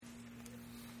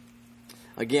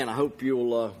Again, I hope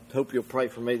you'll pray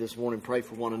for me this morning. Pray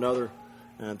for one another.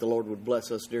 The Lord would bless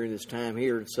us during this time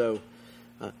here. And so,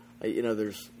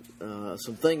 there's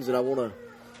some things that I want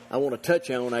to touch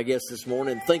on, I guess, this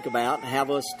morning and think about, have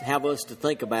us to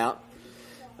think about.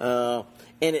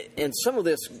 And some of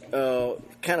this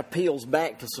kind of peels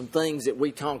back to some things that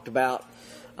we talked about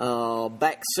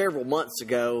back several months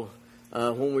ago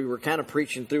when we were kind of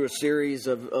preaching through a series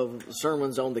of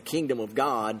sermons on the kingdom of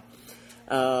God.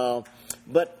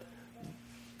 But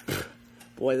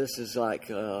boy, this is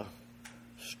like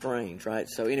strange, right?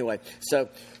 So anyway, so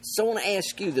I want to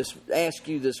ask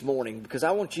you this morning, because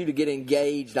I want you to get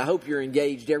engaged. I hope you're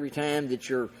engaged every time that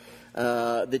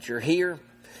you're here.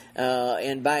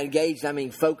 And by engaged, I mean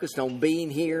focused on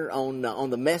being here, on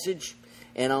the message,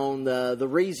 and on the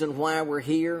reason why we're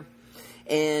here.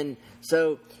 And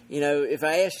so, if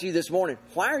I asked you this morning,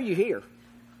 why are you here?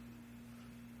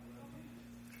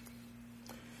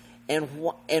 And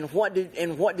what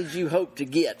did you hope to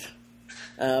get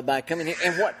by coming here?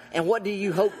 And what do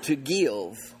you hope to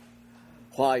give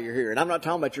while you're here? And I'm not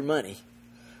talking about your money.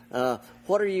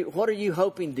 What are you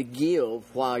hoping to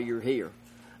give while you're here?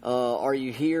 Are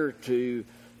you here to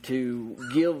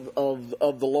give of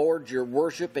the Lord your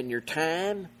worship and your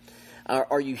time?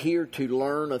 Are you here to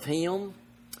learn of Him?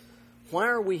 Why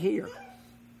are we here?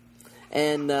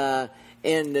 And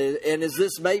is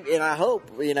this maybe? And I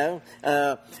hope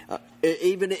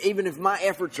even if my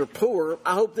efforts are poor,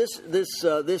 I hope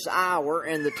this hour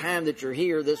and the time that you're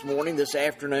here this morning, this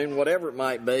afternoon, whatever it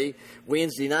might be,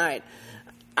 Wednesday night,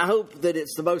 I hope that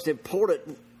it's the most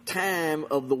important time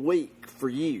of the week for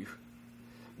you,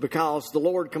 because the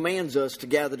Lord commands us to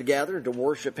gather together and to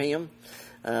worship Him,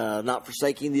 not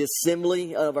forsaking the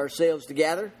assembly of ourselves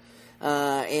together,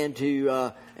 and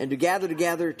to gather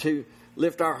together to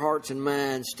lift our hearts and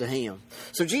minds to Him.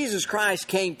 So Jesus Christ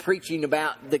came preaching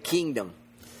about the kingdom,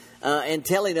 and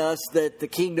telling us that the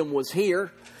kingdom was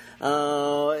here.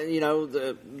 That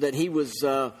He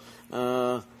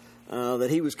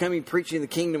was coming preaching the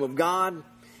kingdom of God,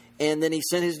 and then He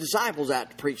sent His disciples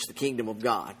out to preach the kingdom of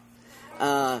God.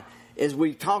 As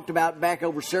we talked about back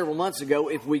over several months ago,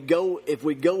 if we go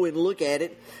and look at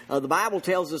it, the Bible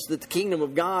tells us that the kingdom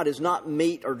of God is not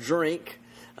meat or drink,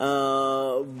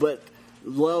 but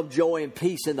love, joy, and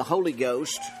peace in the Holy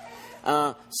Ghost.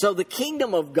 So the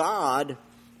kingdom of God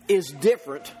is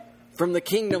different from the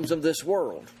kingdoms of this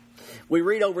world. We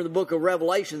read over in the book of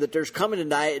Revelation that there's coming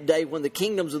a day when the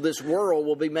kingdoms of this world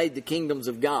will be made the kingdoms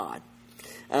of God.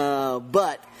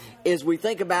 But as we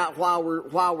think about while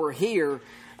we're here,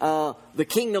 the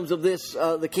kingdoms of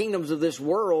this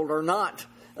world are not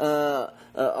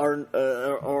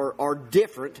are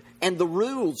different, and the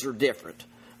rules are different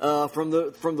from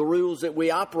the rules that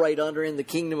we operate under in the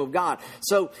kingdom of God.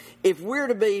 So if we're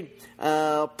to be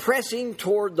pressing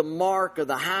toward the mark of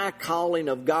the high calling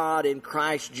of God in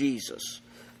Christ Jesus,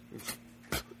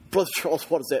 Brother Charles,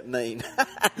 what does that mean?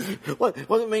 What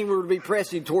does it mean we're to be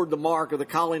pressing toward the mark of the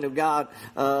calling of God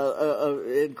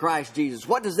in Christ Jesus?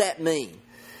 What does that mean?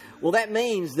 Well, that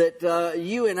means that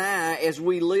you and I, as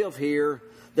we live here,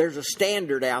 there's a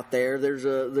standard out there. There's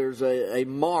a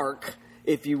mark,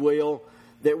 if you will,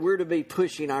 that we're to be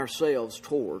pushing ourselves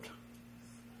toward.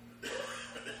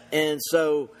 And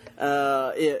so,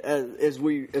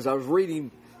 as I was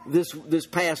reading this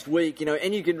past week,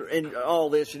 and you can, and all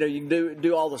this, you can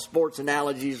do all the sports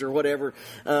analogies or whatever.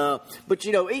 But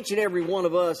each and every one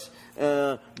of us,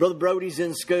 Brother Brody's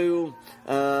in school.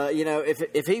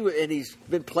 If he and he's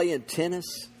been playing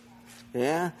tennis.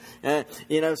 Yeah,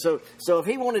 so if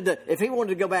he wanted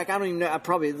to go back, I don't even know.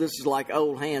 Probably this is like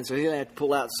old hands, so he'll have to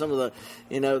pull out some of the,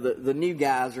 the new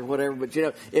guys or whatever. But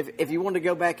if you wanted to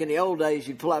go back in the old days,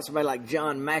 you'd pull out somebody like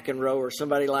John McEnroe or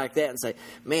somebody like that and say,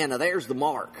 "Man, now there's the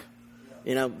mark."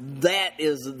 That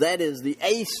is the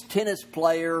ace tennis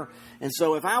player. And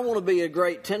so if I want to be a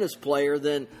great tennis player,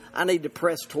 then I need to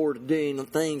press toward doing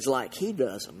things like he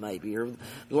does, maybe, or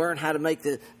learn how to make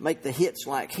the hits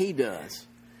like he does.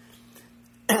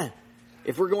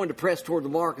 If we're going to press toward the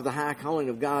mark of the high calling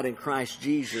of God in Christ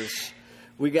Jesus,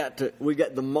 we got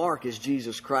the mark is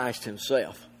Jesus Christ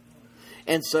Himself.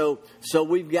 And so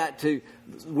we've got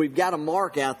a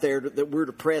mark out there that we're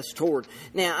to press toward.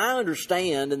 Now, I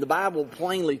understand, and the Bible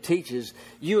plainly teaches,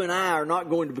 you and I are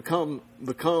not going to become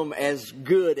as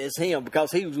good as Him,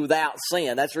 because He was without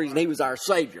sin. That's the reason He was our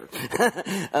Savior.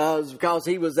 Because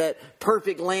He was that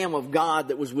perfect Lamb of God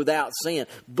that was without sin.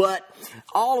 But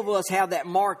all of us have that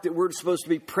mark that we're supposed to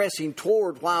be pressing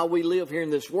toward while we live here in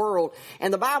this world.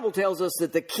 And the Bible tells us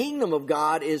that the kingdom of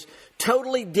God is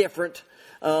totally different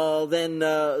than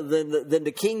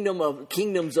the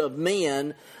kingdoms of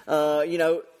men.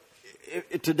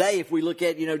 today, if we look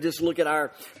at, just look at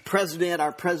our president,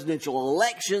 our presidential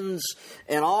elections,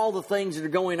 and all the things that are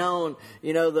going on,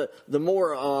 the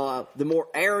more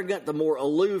arrogant, the more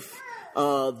aloof,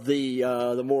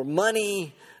 the more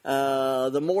money,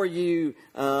 the more you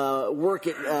work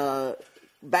at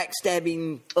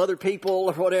backstabbing other people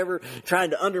or whatever, trying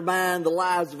to undermine the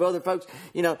lives of other folks,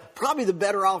 probably the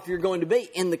better off you're going to be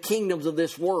in the kingdoms of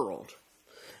this world.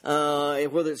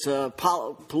 Whether it's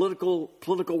political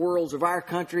worlds of our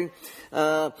country.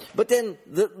 But then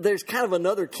there's kind of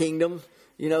another kingdom,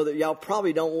 that you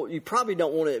probably don't want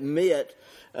to admit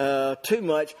too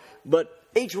much, but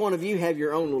each one of you have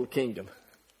your own little kingdom.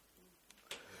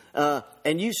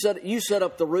 And you set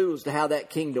up the rules to how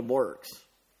that kingdom works.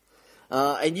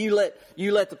 And you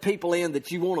let the people in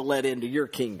that you want to let into your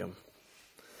kingdom.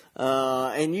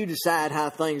 And you decide how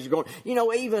things are going.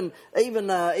 Even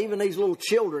these little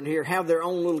children here have their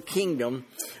own little kingdom,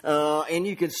 and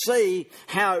you can see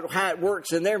how it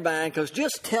works in their mind, because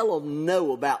just tell them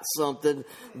no about something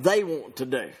they want to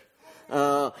do.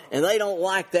 And they don't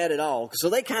like that at all. So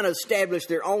they kind of establish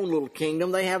their own little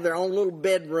kingdom. They have their own little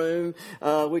bedroom,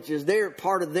 which is their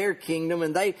part of their kingdom.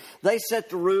 And they set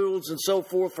the rules and so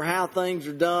forth for how things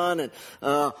are done. And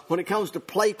when it comes to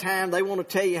playtime, they want to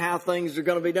tell you how things are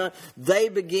going to be done. They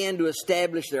begin to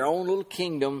establish their own little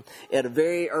kingdom at a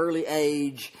very early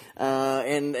age.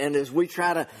 And as we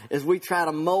try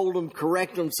to mold them,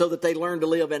 correct them so that they learn to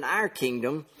live in our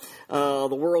kingdom, the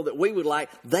world that we would like,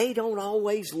 they don't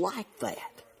always like that.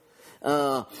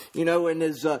 And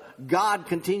as God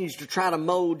continues to try to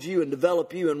mold you and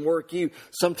develop you and work you,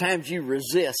 sometimes you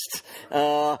resist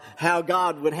how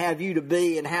God would have you to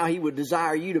be and how He would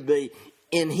desire you to be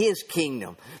in His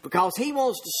kingdom, because He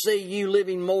wants to see you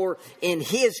living more in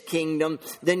His kingdom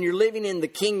than you're living in the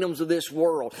kingdoms of this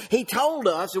world. He told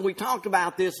us, and we talked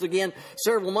about this again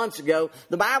several months ago,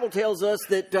 the Bible tells us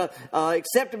that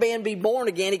except a man be born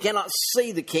again, he cannot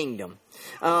see the kingdom.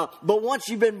 But once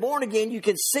you've been born again, you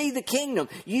can see the kingdom.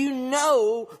 You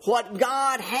know what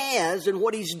God has and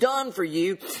what He's done for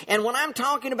you. And when I'm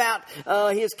talking about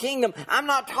His kingdom, I'm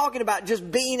not talking about just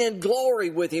being in glory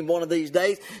with Him one of these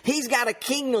days. He's got a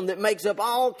kingdom that makes up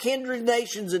all kindred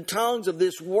nations and tongues of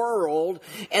this world.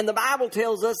 And the Bible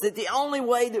tells us that the only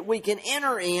way that we can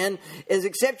enter in is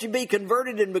except you be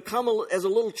converted and become as a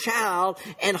little child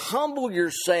and humble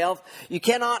yourself. You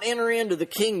cannot enter into the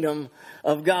kingdom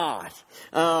of God.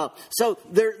 So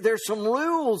there's some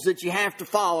rules that you have to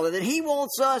follow that He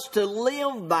wants us to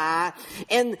live by,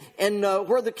 and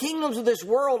where the kingdoms of this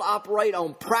world operate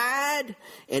on pride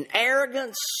and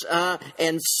arrogance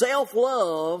and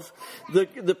self-love,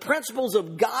 the principles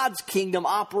of God's kingdom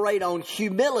operate on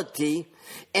humility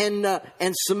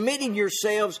and submitting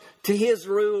yourselves to His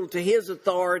rule, to His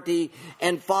authority,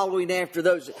 and following after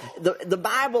those. The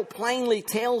Bible plainly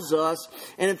tells us,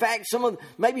 and in fact,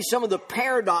 maybe some of the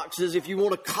paradoxes, if you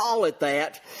want to call it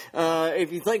that,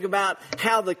 if you think about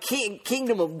how the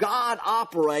kingdom of God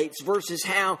operates versus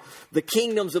how the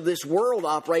kingdoms of this world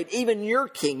operate, even your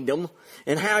kingdom,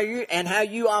 and how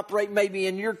you operate maybe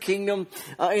in your kingdom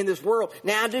in this world.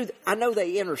 Now, I know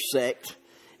they intersect.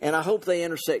 And I hope they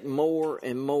intersect more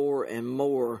and more and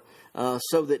more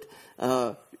so that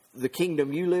the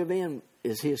kingdom you live in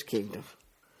is His kingdom.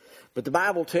 But the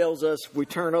Bible tells us, I want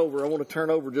to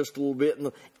turn over just a little bit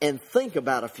and think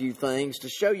about a few things to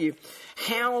show you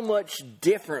how much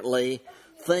differently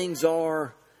things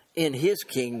are in His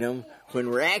kingdom when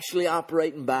we're actually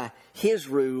operating by His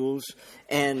rules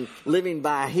and living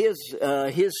by His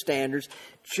standards,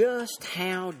 just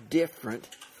how different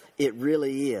it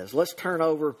really is. Let's turn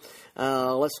over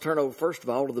first of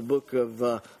all to the book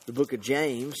of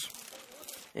James,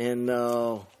 and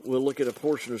we'll look at a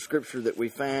portion of Scripture that we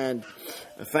find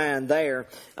there.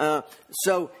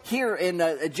 So here in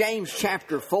James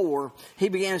chapter 4, he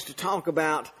begins to talk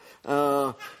about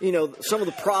some of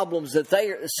the problems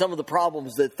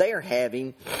that they're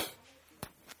having,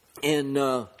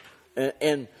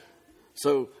 and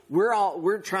so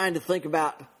we're trying to think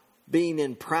about being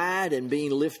in pride and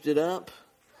being lifted up.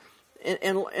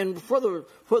 And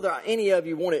whether any of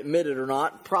you want to admit it or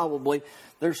not, probably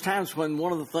there's times when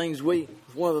one of the things we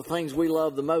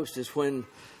love the most is when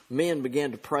men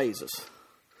begin to praise us.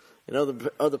 And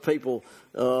other people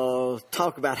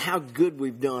talk about how good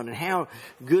we've done and how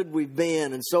good we've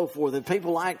been and so forth. And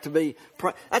people like to be...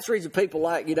 That's the reason people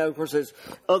like, of course there's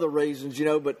other reasons,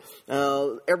 but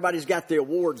everybody's got the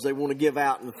awards they want to give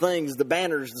out and the things, the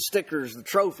banners, the stickers, the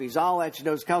trophies, all that,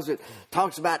 is because it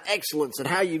talks about excellence and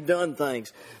how you've done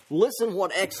things. Listen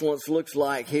what excellence looks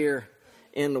like here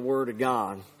in the Word of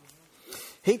God.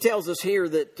 He tells us here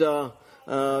that...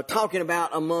 talking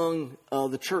about among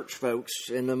the church folks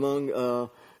and among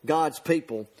God's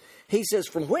people. He says,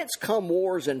 "From whence come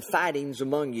wars and fightings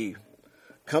among you?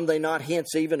 Come they not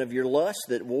hence even of your lust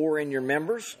that war in your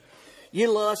members? You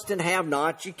lust and have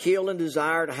not, you kill and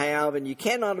desire to have, and you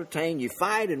cannot obtain. You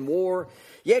fight and war,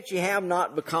 yet you have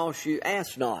not because you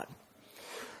ask not."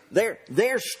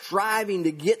 They're striving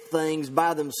to get things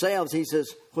by themselves. He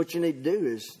says, what you need to do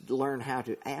is learn how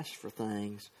to ask for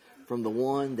things from the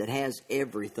one that has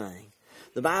everything.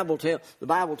 The Bible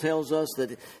tells us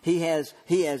that He has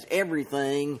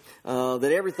everything, that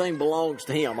everything belongs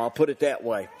to Him. I'll put it that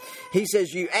way. He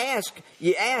says, you ask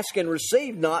and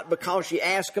receive not because you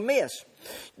ask amiss,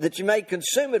 that you may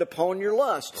consume it upon your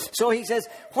lust. So he says,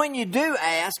 when you do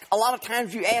ask, a lot of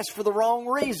times you ask for the wrong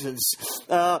reasons.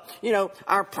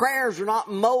 Our prayers are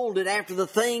not molded after the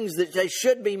things that they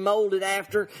should be molded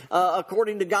after,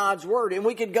 according to God's Word. And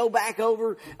we could go back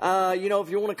over, if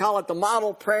you want to call it the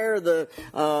model prayer, the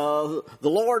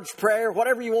Lord's Prayer,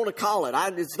 whatever you want to call it.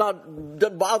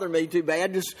 Doesn't bother me too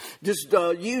bad. Just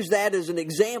use that as an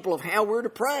example of how we're to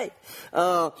pray.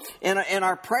 And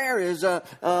our prayer is,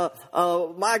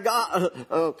 my God,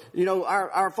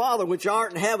 our Father which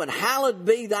art in heaven, hallowed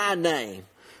be thy name.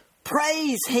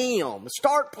 Praise Him.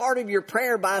 Start part of your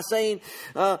prayer by saying,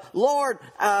 Lord,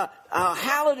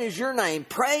 hallowed is your name.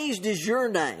 Praised is your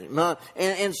name.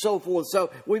 And so forth.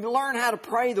 So we learn how to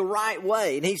pray the right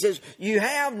way. And he says, you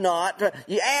have not,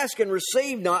 you ask and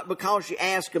receive not because you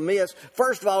ask amiss.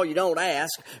 First of all, you don't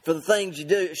ask for the things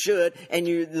you should. And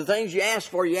the things you ask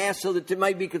for, you ask so that it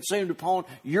may be consumed upon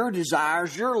your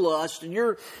desires, your lust, and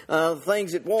your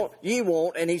things that you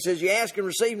want. And he says, you ask and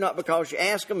receive not because you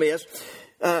ask amiss.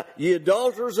 Ye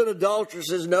adulterers and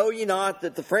adulteresses, know ye not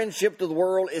that the friendship of the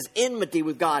world is enmity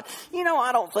with God?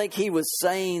 I don't think he was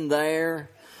saying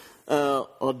there,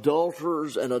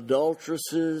 adulterers and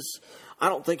adulteresses. I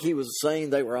don't think he was saying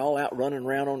they were all out running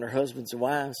around on their husbands and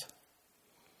wives.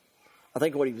 I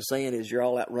think what he was saying is you're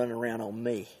all out running around on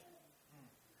me.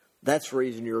 That's the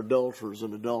reason you're adulterers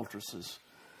and adulteresses.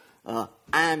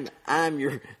 I'm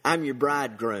your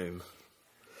bridegroom.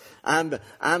 I'm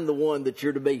the one that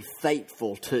you're to be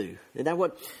faithful to. Isn't that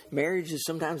what marriage is?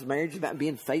 Sometimes marriage is about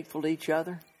being faithful to each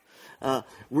other.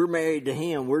 We're married to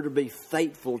Him. We're to be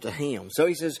faithful to Him. So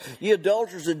he says, "You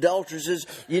adulterers, adulteresses,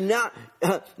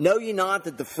 know ye not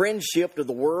that the friendship of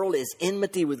the world is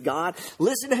enmity with God?"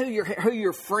 Listen to who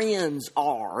your friends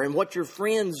are and what your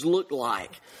friends look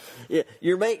like.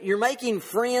 You're making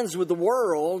friends with the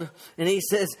world, and he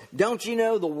says, "Don't you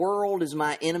know the world is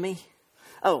my enemy?"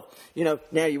 Oh,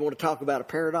 now you want to talk about a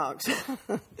paradox.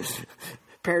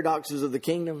 Paradoxes of the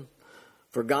kingdom.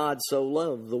 For God so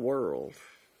loved the world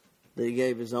that He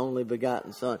gave His only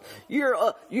begotten Son.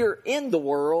 You're in the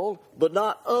world, but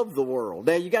not of the world.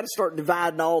 Now you got to start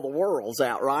dividing all the worlds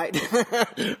out, right?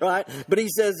 Right? But he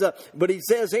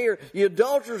says here, "You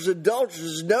adulterers,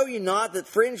 adulteresses, know ye not that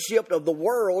friendship of the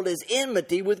world is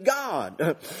enmity with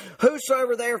God?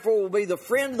 Whosoever therefore will be the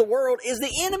friend of the world is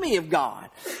the enemy of God."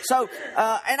 So,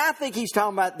 and I think he's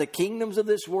talking about the kingdoms of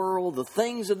this world, the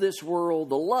things of this world,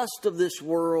 the lust of this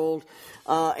world,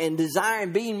 and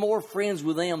desiring being more friends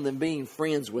with them than being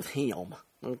friends with Him.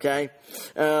 Okay?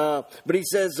 But he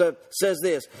says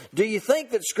this, "Do you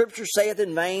think that Scripture saith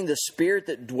in vain, the Spirit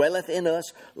that dwelleth in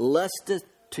us lusteth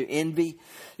to envy?"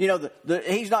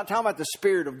 He's not talking about the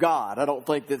Spirit of God. I don't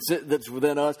think that's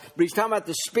within us. But he's talking about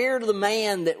the spirit of the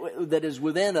man that is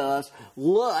within us,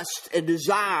 lusts and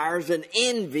desires and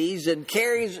envies and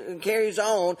carries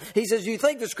on. He says, "You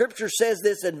think the Scripture says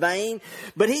this in vain?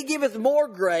 But He giveth more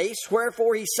grace,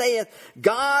 wherefore He saith,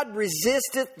 God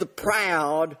resisteth the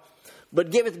proud,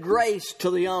 but giveth grace to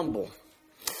the humble."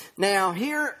 Now,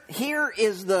 here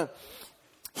is one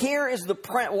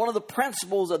of the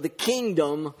principles of the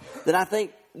kingdom that I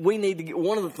think we need to get,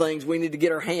 one of the things we need to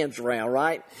get our hands around,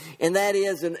 right? And that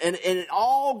is, and it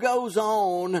all goes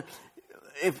on,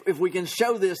 if we can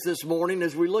show this morning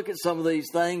as we look at some of these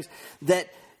things, that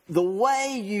the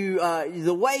way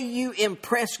you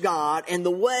impress God and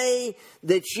the way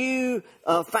that you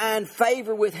find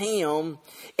favor with Him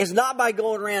is not by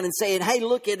going around and saying, "Hey,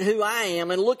 look at who I am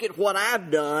and look at what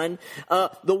I've done."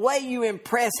 The way you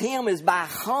impress Him is by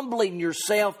humbling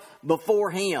yourself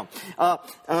before Him.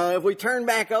 If we turn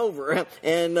back over,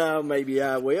 and maybe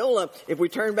I will, if we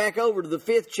turn back over to the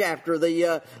 5th chapter of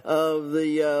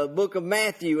the book of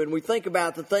Matthew, and we think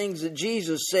about the things that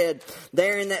Jesus said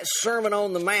there in that Sermon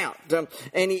on the Mount,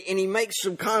 and he makes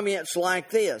some comments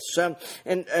like this,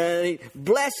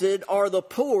 "Blessed are the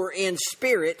poor in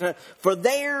spirit, for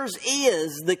theirs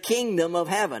is the kingdom of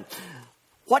heaven."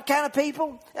 What kind of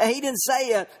people? He didn't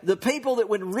say the people that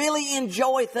would really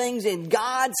enjoy things in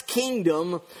God's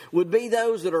kingdom would be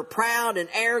those that are proud and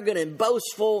arrogant and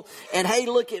boastful and, hey,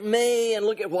 look at me and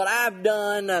look at what I've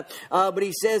done. But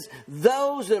he says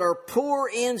those that are poor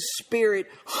in spirit,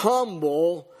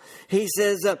 humble. He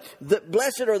says,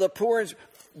 blessed are the poor in spirit.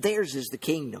 Theirs is the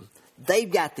kingdom.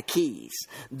 They've got the keys.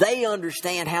 They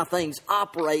understand how things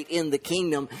operate in the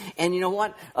kingdom. And you know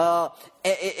what?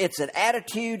 It's an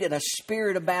attitude and a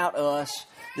spirit about us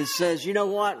that says, you know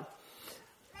what?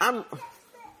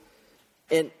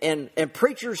 And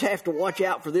preachers have to watch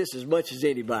out for this as much as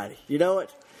anybody. You know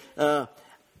it?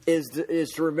 Is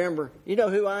to remember, you know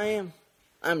who I am?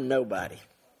 I'm nobody.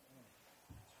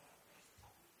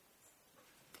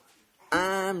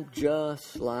 I'm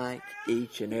just like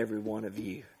each and every one of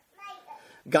you.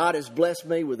 God has blessed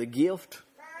me with a gift,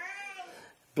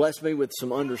 blessed me with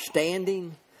some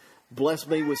understanding, blessed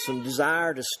me with some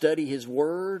desire to study His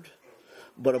Word.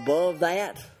 But above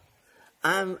that,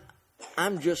 I'm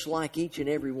just like each and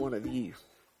every one of you.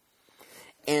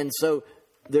 And so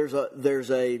there's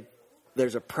a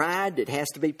pride that has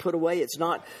to be put away. It's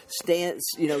not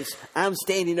I'm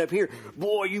standing up here.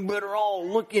 Boy, you better all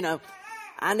look.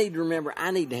 I need to remember.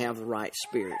 I need to have the right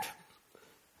spirit.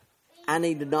 I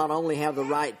need to not only have the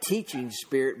right teaching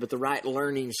spirit, but the right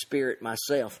learning spirit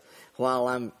myself while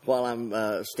I'm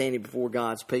standing before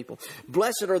God's people.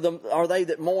 Blessed are they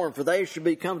that mourn, for they shall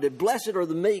be comforted. Blessed are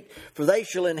the meek, for they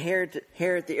shall inherit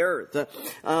the earth.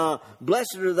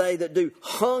 Blessed are they that do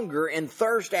hunger and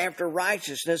thirst after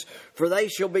righteousness, for they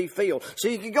shall be filled. So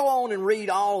you can go on and read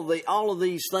all of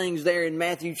these things there in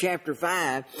Matthew chapter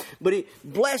 5. But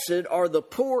blessed are the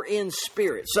poor in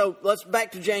spirit. So let's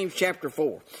back to James chapter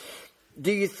 4.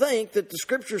 Do you think that the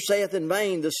Scripture saith in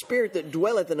vain, the Spirit that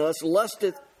dwelleth in us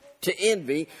lusteth to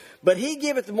envy, but He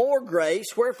giveth more grace?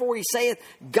 Wherefore He saith,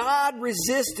 God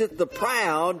resisteth the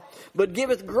proud, but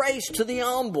giveth grace to the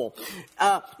humble.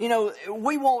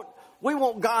 We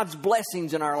want God's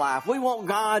blessings in our life. We want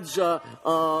God's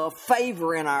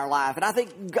favor in our life. And I think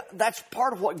that's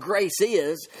part of what grace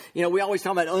is. We always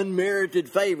talk about unmerited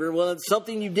favor. Well, it's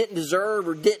something you didn't deserve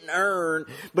or didn't earn.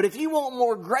 But if you want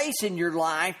more grace in your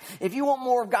life, if you want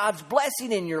more of God's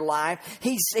blessing in your life,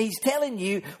 He's telling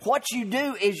you what you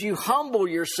do is you humble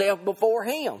yourself before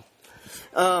Him.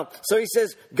 So he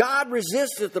says, God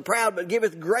resisteth the proud, but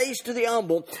giveth grace to the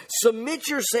humble. Submit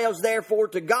yourselves, therefore,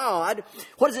 to God.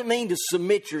 What does it mean to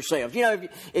submit yourselves?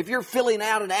 If you're filling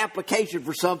out an application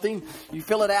for something, you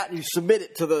fill it out and you submit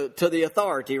it to the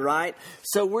authority, right?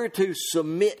 So we're to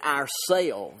submit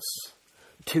ourselves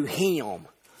to Him.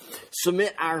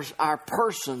 Submit our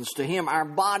persons to Him, our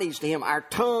bodies to Him, our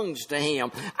tongues to Him,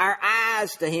 our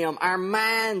eyes to Him, our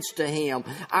minds to Him,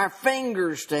 our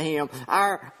fingers to Him,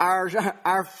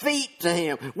 our feet to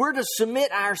Him. We're to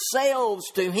submit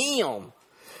ourselves to Him.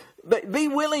 But be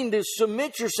willing to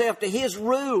submit yourself to His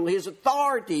rule, His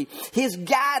authority, His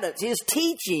guidance, His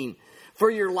teaching for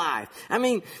your life. I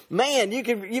mean, man,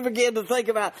 you begin to think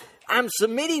about, I'm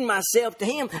submitting myself to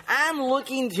Him. I'm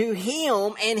looking to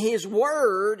Him and His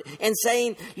Word and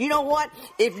saying, you know what?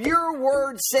 If your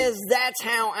Word says that's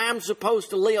how I'm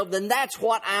supposed to live, then that's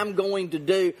what I'm going to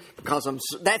do, because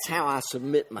that's how I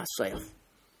submit myself.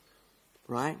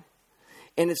 Right?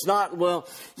 And it's not, well,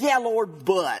 yeah, Lord,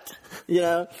 but,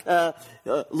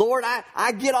 Lord,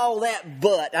 I get all that,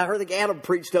 but. I heard Adam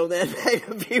preached on that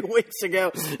a few weeks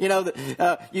ago.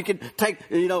 You can take,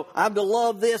 I'm to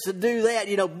love this and do that,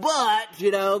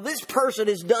 but, this person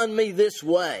has done me this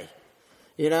way,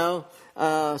 so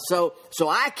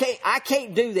I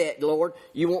can't do that, Lord.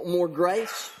 You want more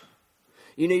grace?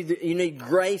 You need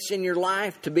grace in your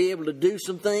life to be able to do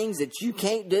some things that you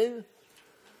can't do?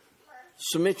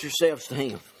 Submit yourselves to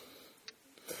Him.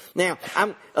 Now,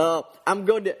 I'm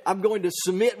going to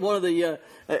submit one of the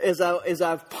as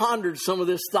I've pondered some of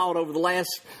this thought over the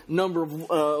last number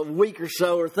of week or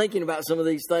so, or thinking about some of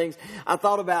these things. I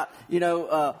thought about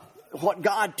what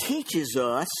God teaches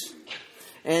us,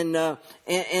 and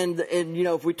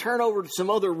if we turn over to some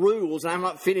other rules, and I'm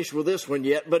not finished with this one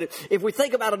yet, but if we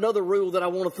think about another rule that I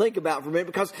want to think about for a minute,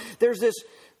 because there's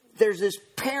this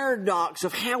paradox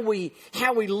of how we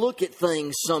look at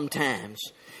things sometimes,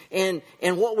 and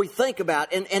what we think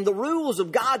about, and the rules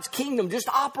of God's kingdom just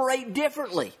operate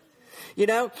differently.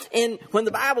 And when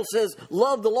the Bible says,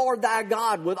 love the Lord thy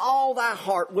God with all thy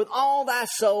heart, with all thy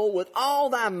soul, with all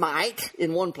thy might,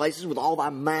 in one places, with all thy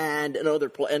mind, in other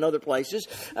places,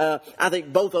 I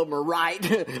think both of them are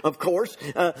right, of course,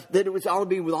 that it was ought to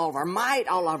be with all of our might,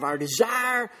 all of our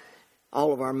desire,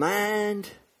 all of our mind.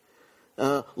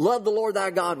 love the Lord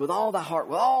thy God with all thy heart,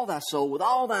 with all thy soul, with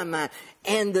all thy mind.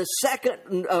 And the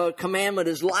second commandment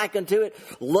is like unto it,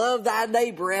 love thy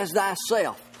neighbor as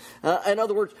thyself. In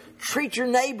other words, treat your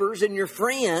neighbors and your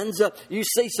friends. You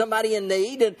see somebody in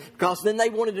need, and because then they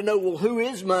wanted to know, well, who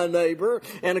is my neighbor?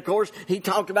 And of course, he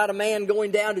talked about a man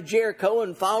going down to Jericho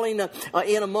and falling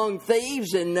in among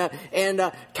thieves,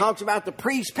 and talks about the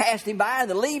priest passed him by,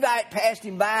 and the Levite passed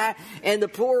him by, and the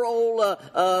poor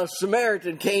old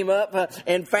Samaritan came up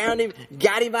and found him,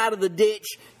 got him out of the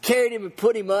ditch, carried him and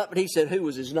put him up, and he said, who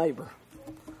was his neighbor?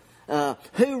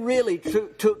 Who really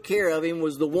took care of him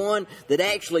was the one that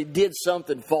actually did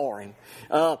something for him.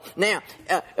 Now,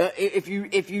 if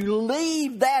you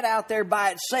leave that out there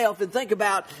by itself and think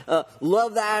about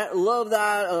love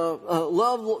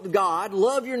God,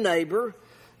 love your neighbor,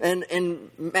 and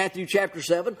in Matthew chapter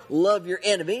 7, love your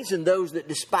enemies and those that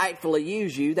despitefully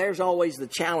use you. There's always the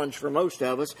challenge for most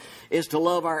of us is to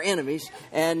love our enemies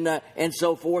and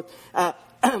so forth.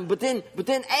 But then,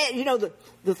 you know,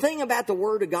 the thing about the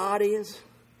Word of God is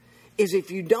if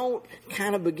you don't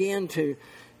kind of begin to,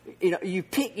 you know, you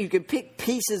can pick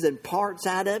pieces and parts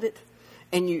out of it,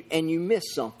 and you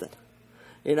miss something,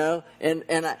 you know, and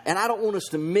I don't want us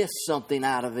to miss something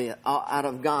out of it, out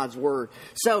of God's Word.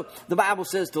 So the Bible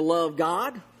says to love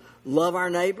God, love our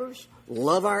neighbors,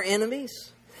 love our enemies.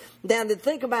 Now, to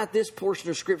think about this portion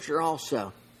of Scripture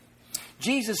also,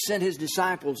 Jesus sent His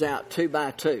disciples out 2 by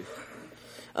 2.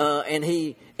 And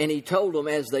he told them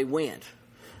as they went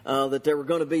that there were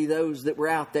going to be those that were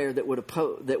out there that would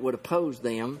oppose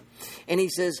them. And he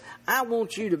says, I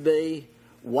want you to be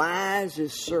wise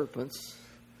as serpents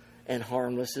and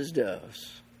harmless as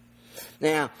doves.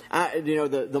 Now,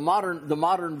 the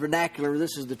modern vernacular,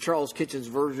 this is the Charles Kitchens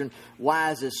version,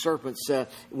 wise as serpents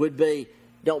would be,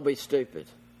 don't be stupid.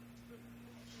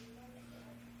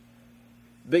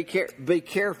 Be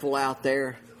careful out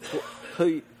there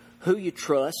who you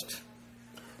trust.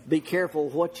 Be careful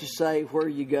what you say, where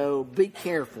you go. Be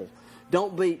careful.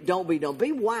 Don't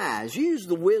be wise. Use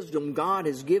the wisdom God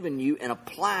has given you and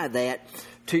apply that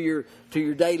to your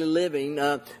daily living,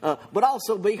 but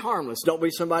also be harmless. Don't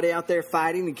be somebody out there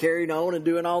fighting and carrying on and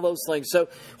doing all those things. So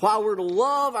while we're to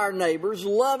love our neighbors,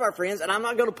 love our friends, and I'm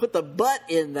not going to put the but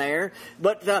in there,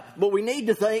 but we need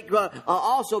to think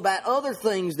also about other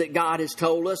things that God has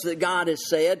told us, that God has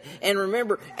said. And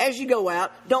remember, as you go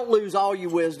out, don't lose all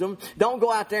your wisdom. Don't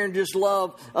go out there and just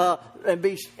love and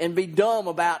be dumb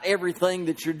about everything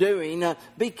that you're doing.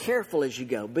 Be careful as you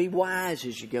go. Be wise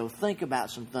as you go. Think about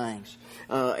some things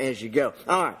as you go.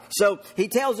 All right. So he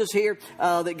tells us here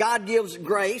that God gives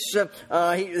grace.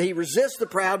 He resists the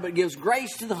proud, but gives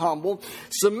grace to the humble.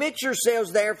 Submit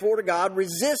yourselves, therefore, to God.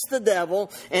 Resist the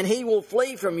devil, and he will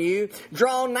flee from you.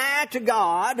 Draw nigh to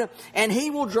God, and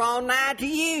he will draw nigh to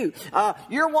you.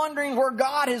 You're wondering where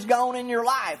God has gone in your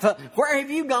life. Where have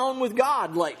you gone with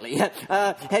God lately?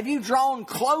 Have you drawn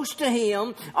close to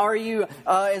Him? Are you,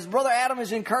 as Brother Adam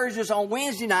has encouraged us on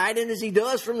Wednesday night, and as he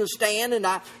does from the stand, and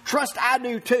I trust I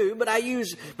do too, but I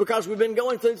use, because we've been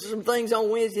going through some things on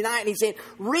Wednesday night, and he said,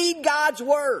 read God's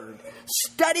Word.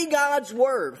 Study God's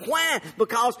Word. Why?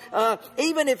 Because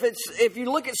even if you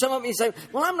look at some of them and you say,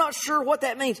 well, I'm not sure what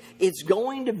that means, it's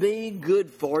going to be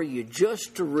good for you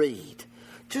just to read.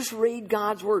 Just read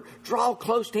God's Word. Draw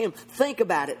close to Him. Think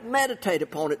about it. Meditate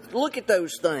upon it. Look at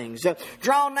those things.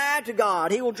 Draw nigh to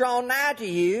God. He will draw nigh to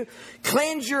you.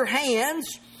 Cleanse your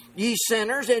hands, ye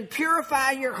sinners, and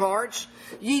purify your hearts,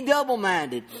 ye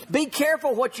double-minded. Be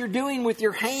careful what you're doing with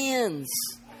your hands.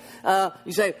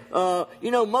 You say,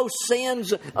 most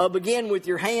sins begin with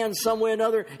your hands some way or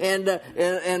another,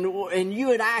 and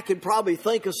you and I could probably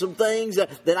think of some things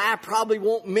that I probably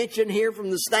won't mention here from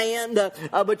the stand.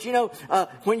 But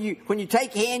when you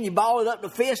take your hand, you ball it up to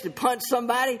fist and punch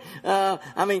somebody.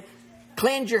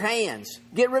 Cleanse your hands.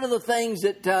 Get rid of the things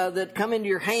that come into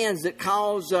your hands that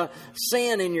cause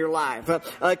sin in your life.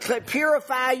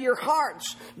 Purify your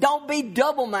hearts. Don't be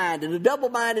double-minded. A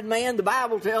double-minded man, the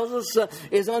Bible tells us,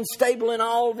 is unstable in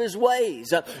all of his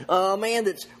ways. A man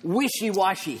that's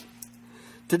wishy-washy.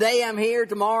 Today I'm here,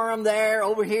 tomorrow I'm there,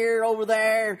 over here, over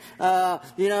there. I'm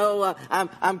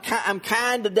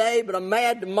kind today, but I'm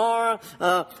mad tomorrow.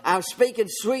 I'm speaking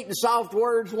sweet and soft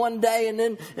words one day, and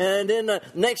then the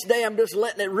next day I'm just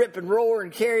letting it rip and roar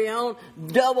and carry on.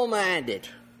 Double-minded.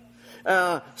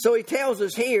 So he tells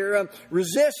us here,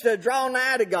 resist, draw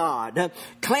nigh to God.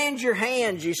 Cleanse your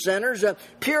hands, ye sinners.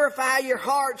 Purify your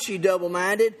hearts, ye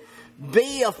double-minded.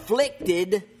 Be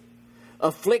afflicted.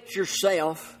 Afflict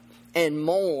yourself. And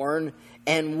mourn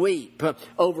and weep.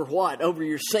 Over what? Over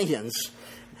your sins.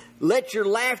 Let your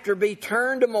laughter be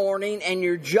turned to mourning and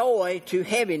your joy to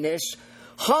heaviness.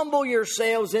 Humble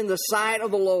yourselves in the sight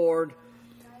of the Lord,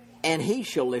 and He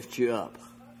shall lift you up.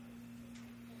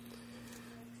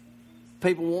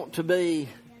 People want to be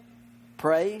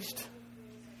praised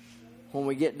when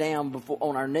we get down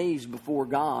on our knees before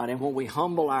God, and when we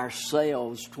humble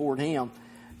ourselves toward Him,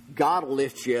 God will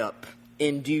lift you up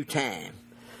in due time.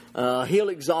 He'll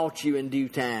exalt you in due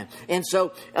time. And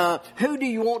so, who do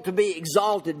you want to be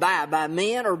exalted by? By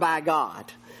men or by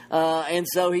God? And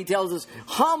so He tells us,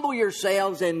 humble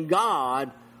yourselves and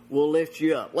God will lift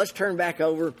you up. Let's turn back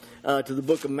over to the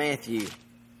book of Matthew.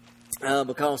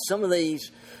 Because some of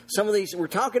these, we're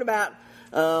talking about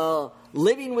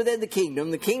living within the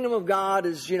kingdom. The kingdom of God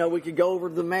is, we could go over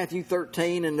to the Matthew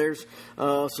 13, and there's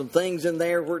some things in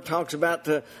there where it talks about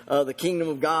the kingdom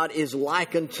of God is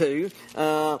likened to.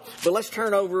 But let's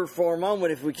turn over for a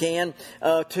moment, if we can,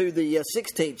 to the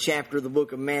 16th chapter of the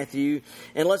book of Matthew,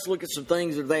 and let's look at some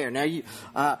things that are there.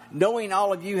 Now, knowing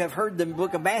all of you have heard the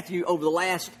book of Matthew over the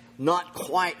last not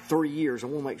quite 3 years. I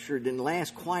want to make sure it didn't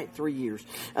last quite 3 years.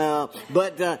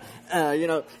 But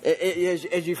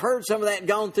as you've heard some of that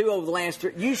gone through over the last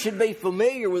 3, you should be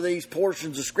familiar with these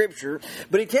portions of Scripture.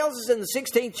 But he tells us in the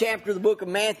 16th chapter of the book of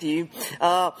Matthew,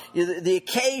 the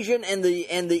occasion and the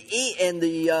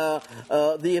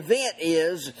event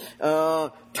is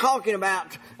talking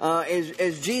about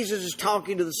as Jesus is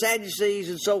talking to the Sadducees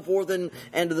and so forth, and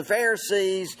to the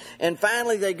Pharisees, and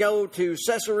finally they go to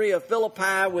Caesarea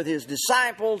Philippi with his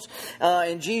disciples,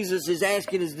 and Jesus is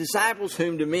asking his disciples,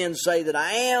 whom do men say that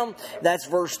I am? That's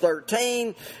verse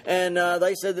 13. And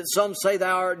they said that some say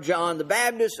thou art John the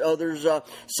Baptist, others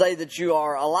say that you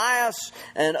are Elias,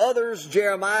 and others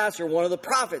Jeremiah or one of the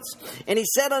prophets. And he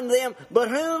said unto them, but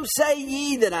whom say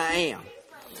ye that I am?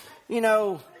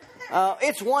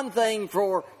 It's one thing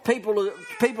for people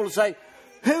to say,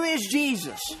 who is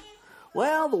Jesus?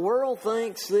 Well, the world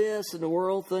thinks this and the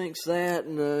world thinks that,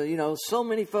 and so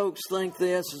many folks think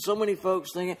this and so many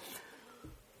folks think it.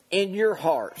 In your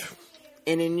heart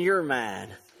and in your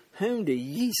mind, whom do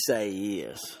ye say he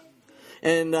is?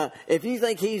 And if you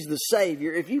think He's the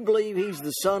Savior, if you believe He's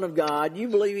the Son of God, you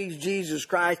believe He's Jesus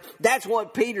Christ, that's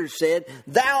what Peter said,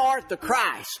 thou art the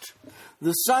Christ,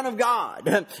 the Son of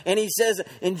God. And he says,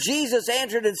 and Jesus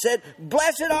answered and said,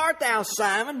 blessed art thou,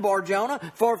 Simon Bar-Jonah,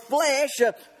 for flesh,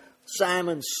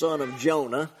 Simon son of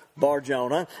Jonah,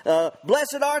 Bar-Jonah,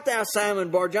 blessed art thou, Simon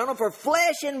Bar-Jonah, for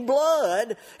flesh and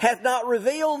blood hath not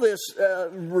revealed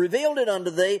it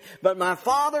unto thee, but my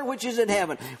Father which is in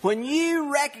heaven. When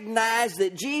you recognize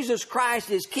that Jesus Christ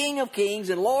is King of kings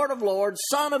and Lord of lords,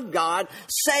 Son of God,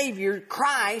 Savior,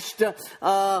 Christ,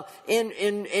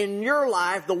 in your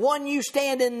life, the one you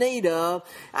stand in need of,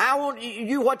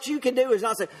 what you can do is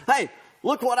not say, hey,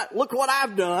 look what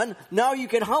I've done. No, you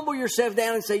can humble yourself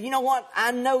down and say, you know what?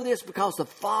 I know this because the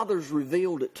Father's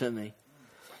revealed it to me.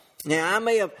 Now, I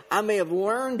may have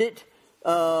learned it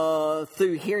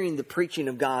through hearing the preaching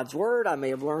of God's Word. I may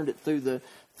have learned it through the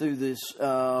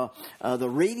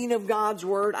reading of God's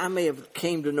Word. I may have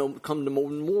come to know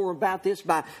more about this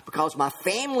because my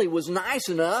family was nice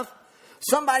enough.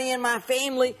 Somebody in my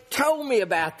family told me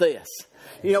about this.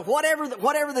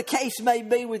 Whatever the case may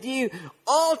be with you,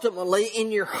 ultimately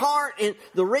in your heart, and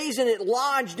the reason it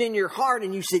lodged in your heart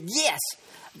and you said, yes,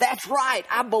 that's right,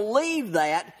 I believe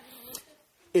that,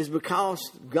 is because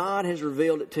God has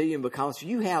revealed it to you and because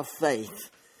you have faith.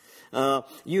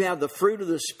 You have the fruit of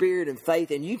the Spirit and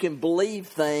faith, and you can believe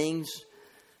things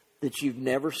that you've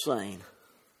never seen.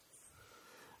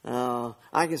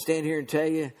 I can stand here and tell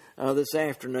you this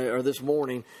afternoon or this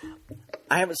morning,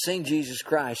 I haven't seen Jesus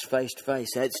Christ face to face.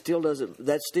 That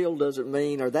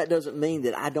doesn't mean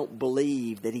that I don't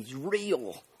believe that He's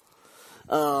real.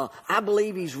 I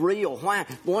believe He's real. Why?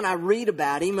 One, I read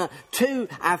about Him. Two,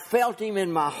 I felt Him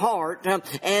in my heart.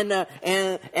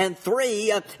 And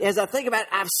three, as I think about it,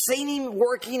 I've seen Him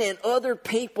working in other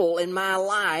people in my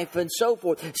life and so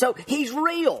forth. So He's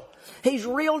real. He's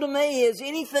real to me as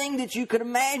anything that you could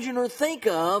imagine or think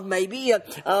of, maybe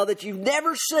that you've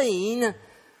never seen.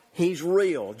 He's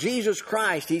real. Jesus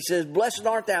Christ, He says, blessed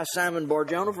art thou, Simon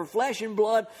Bar-Jonah, for flesh and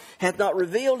blood hath not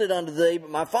revealed it unto thee, but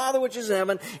my Father which is in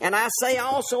heaven. And I say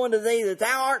also unto thee that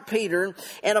thou art Peter,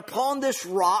 and upon this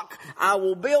rock I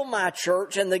will build my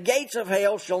church, and the gates of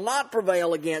hell shall not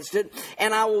prevail against it.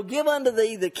 And I will give unto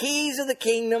thee the keys of the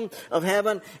kingdom of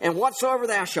heaven, and whatsoever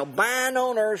thou shalt bind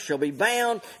on earth shall be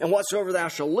bound, and whatsoever thou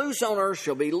shalt loose on earth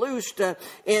shall be loosed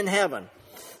in heaven.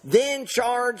 Then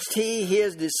charged He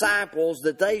His disciples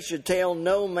that they should tell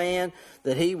no man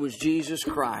that He was Jesus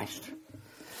Christ.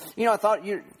 I thought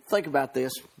you think about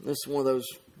this. This is one of those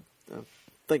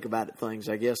think about it things,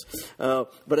 I guess.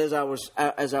 But as I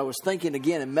was thinking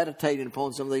again and meditating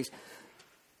upon some of these,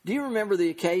 Do you remember the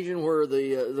occasion where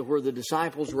the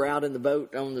disciples were out in the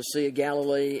boat on the Sea of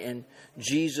Galilee and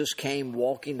Jesus came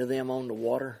walking to them on the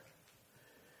water?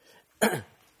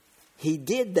 He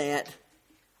did that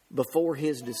before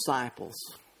his disciples.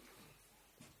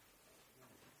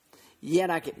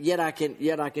 Yet I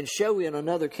can show you on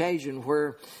another occasion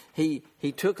where he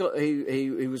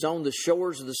was on the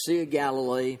shores of the Sea of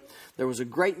Galilee. There was a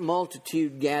great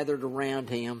multitude gathered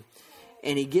around him,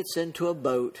 and he gets into a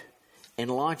boat and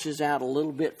launches out a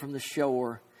little bit from the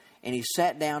shore, and he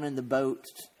sat down in the boat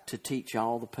to teach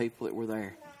all the people that were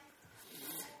there.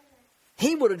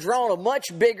 He would have drawn a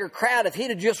much bigger crowd if he'd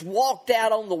have just walked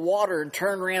out on the water and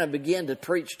turned around and began to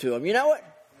preach to them. You know what?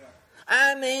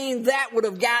 I mean, that would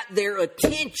have got their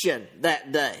attention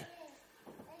that day.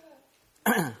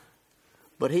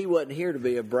 But he wasn't here to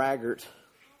be a braggart.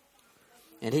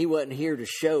 And he wasn't here to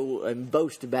show and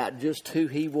boast about just who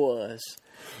he was.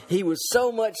 He was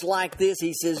so much like this,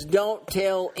 he says, don't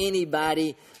tell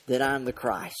anybody that I'm the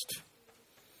Christ.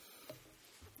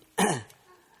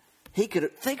 Think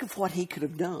of what he could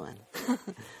have done.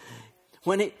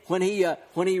 when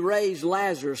he raised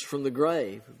Lazarus from the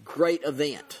grave, great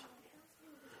event.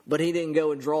 But he didn't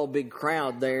go and draw a big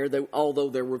crowd there,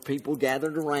 although there were people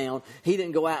gathered around. He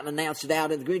didn't go out and announce it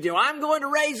out in the community. I'm going to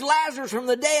raise Lazarus from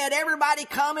the dead. Everybody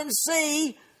come and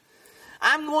see.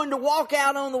 I'm going to walk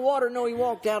out on the water. No, he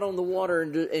walked out on the water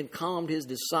and calmed his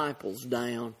disciples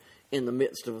down in the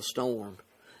midst of a storm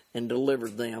and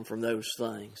delivered them from those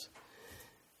things.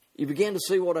 You begin to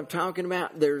see what I'm talking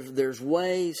about. There's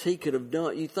ways he could have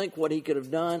done. You think what he could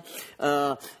have done.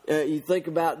 You think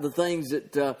about the things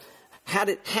that. How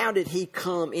did he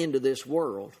come into this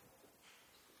world?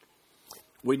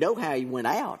 We know how he went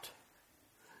out.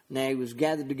 Now he was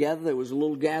gathered together. There was a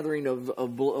little gathering of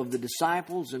the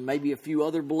disciples and maybe a few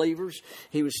other believers.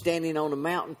 He was standing on a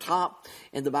mountaintop,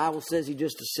 and the Bible says he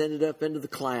just ascended up into the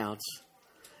clouds.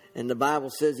 And the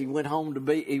Bible says he went home to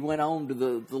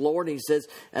the Lord. And he says,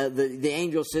 the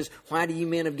angel says, why do you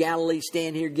men of Galilee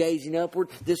stand here gazing upward?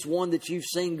 This one that you've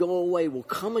seen go away will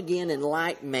come again in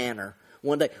like manner.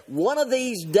 One day, one of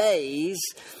these days,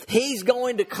 he's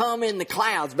going to come in the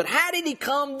clouds. But how did he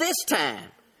come this time?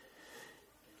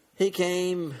 He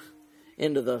came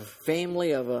into the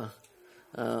family of a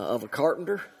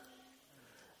carpenter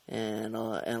and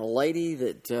a lady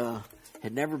that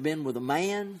had never been with a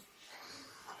man.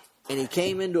 And he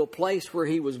came into a place where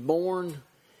he was born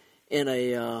in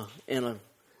a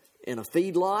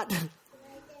feedlot,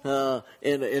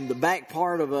 in the back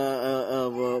part of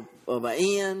an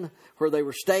inn where they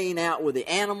were staying out with the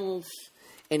animals,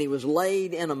 and he was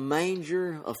laid in a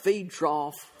manger, a feed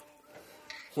trough.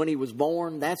 When he was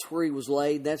born, that's where he was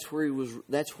laid. That's where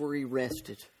he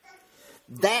rested.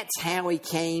 That's how he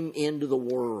came into the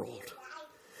world.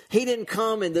 He didn't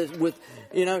come you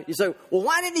say, well,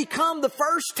 why didn't he come the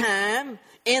first time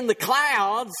in the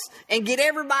clouds and get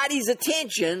everybody's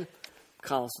attention?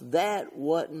 Because that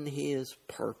wasn't his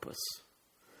purpose.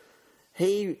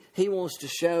 He wants to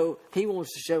show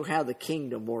how the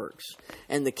kingdom works.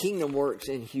 And the kingdom works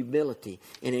in humility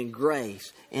and in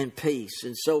grace and peace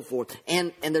and so forth.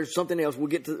 And there's something else. We'll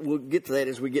get to that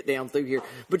as we get down through here.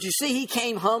 But you see, he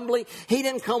came humbly. He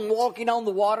didn't come walking on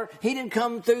the water. He didn't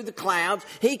come through the clouds.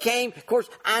 He came, of course,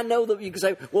 I know that you can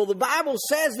say, well, the Bible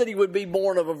says that he would be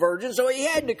born of a virgin, so he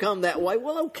had to come that way.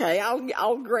 Well, okay,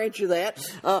 I'll grant you that.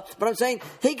 But I'm saying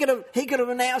he could have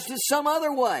announced it some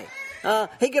other way.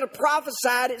 He could have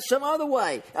prophesied it some other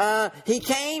way. He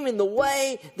came in the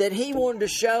way that he wanted to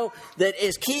show that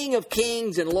as King of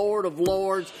Kings and Lord of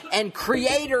Lords and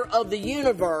Creator of the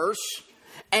universe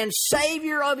and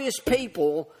Savior of His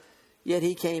people, yet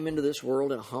He came into this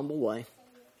world in a humble way.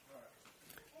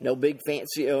 No big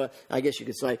fancy, I guess you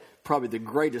could say, probably the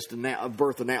greatest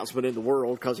birth announcement in the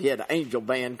world, because He had an angel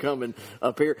band coming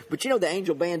up here. But you know, the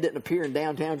angel band didn't appear in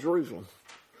downtown Jerusalem.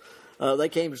 They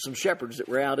came to some shepherds that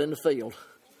were out in the field.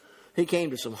 He came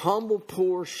to some humble,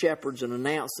 poor shepherds and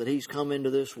announced that He's come into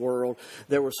this world.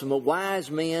 There were some wise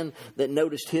men that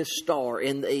noticed His star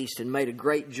in the east and made a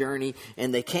great journey,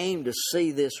 and they came to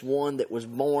see this one that was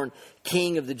born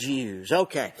King of the Jews.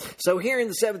 Okay, so here in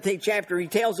the 17th chapter, He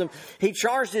tells them, He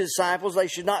charged His disciples they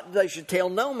should tell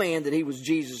no man that He was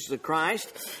Jesus the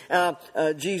Christ, And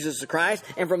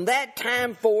from that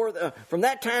time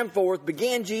forth,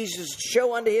 began Jesus to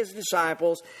show unto His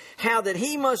disciples how that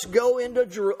He must go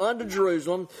unto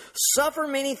Jerusalem, suffer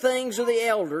many things of the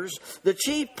elders, the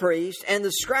chief priests, and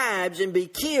the scribes, and be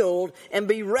killed, and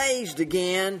be raised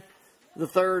again the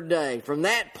third day. From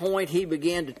that point, He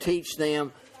began to teach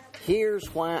them, here's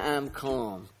why I'm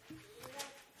come.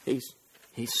 He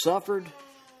suffered.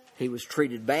 He was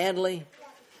treated badly.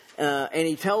 and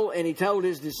he told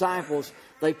his disciples,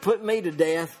 they put me to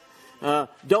death.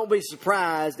 Don't be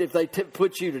surprised if they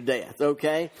put you to death,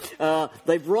 okay?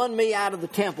 They've run me out of the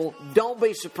temple. Don't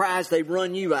be surprised they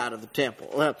run you out of the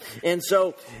temple. And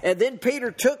then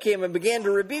Peter took him and began to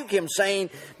rebuke him,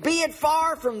 saying, Be it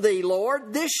far from thee,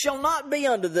 Lord, this shall not be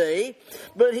unto thee.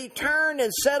 But he turned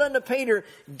and said unto Peter,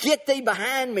 Get thee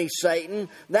behind me, Satan.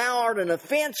 Thou art an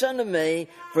offense unto me,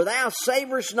 for thou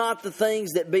savorest not the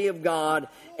things that be of God,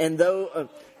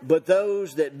 but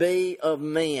those that be of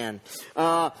men.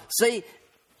 See,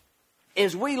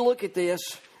 as we look at this,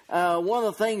 one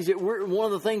of the things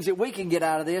that we can get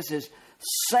out of this is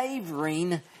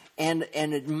savoring and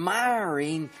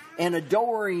admiring and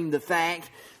adoring the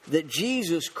fact that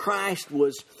Jesus Christ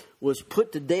was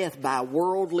put to death by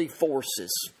worldly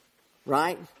forces,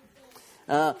 right?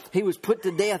 He was put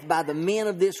to death by the men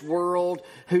of this world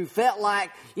who felt like,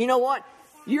 you know what?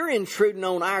 You're intruding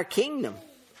on our kingdom.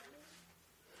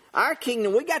 Our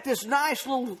kingdom, we got this nice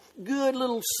good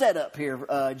little setup here,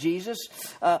 Jesus.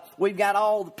 We've got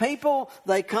all the people,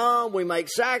 they come, we make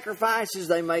sacrifices,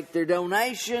 they make their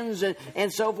donations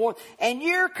and so forth. And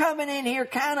you're coming in here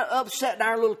kind of upsetting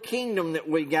our little kingdom that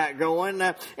we got going.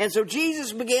 And so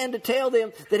Jesus began to tell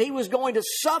them that he was going to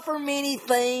suffer many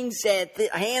things at the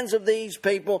hands of these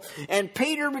people. And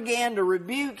Peter began to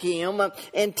rebuke him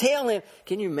and tell him,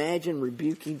 can you imagine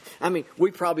rebuking? I mean,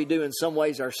 we probably do in some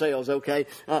ways ourselves, okay?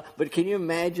 But can you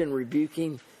imagine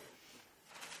rebuking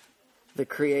the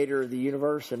creator of the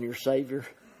universe and your Savior?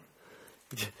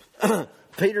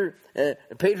 Peter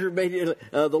immediately,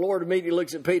 the Lord immediately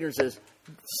looks at Peter and says,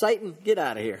 Satan, get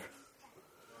out of here.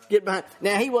 Get behind.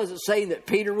 Now, he wasn't saying that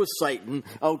Peter was Satan,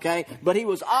 okay? But he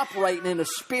was operating in a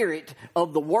spirit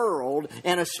of the world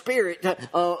and a spirit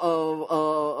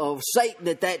of Satan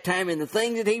at that time and the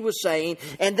things that he was saying.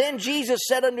 And then Jesus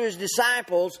said unto his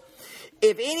disciples,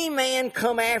 If any man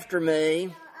come after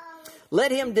me,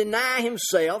 let him deny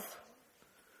himself,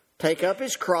 take up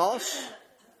his cross,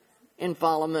 and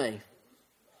follow me.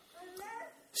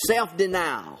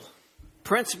 Self-denial.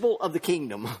 Principle of the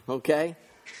kingdom, okay?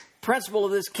 Principle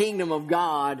of this kingdom of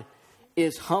God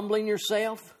is humbling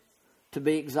yourself to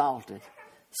be exalted.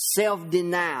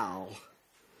 Self-denial.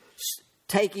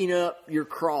 Taking up your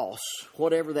cross,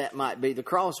 whatever that might be. The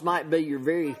cross might be your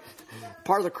very...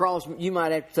 Part of the cross you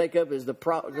might have to take up is the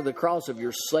cross of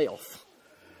yourself.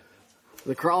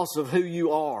 The cross of who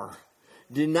you are.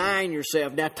 Denying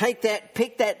yourself. Now pick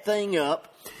that thing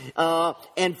up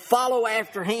and follow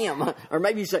after him. Or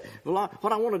maybe you say, well,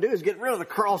 what I want to do is get rid of the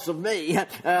cross of me.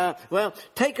 Well,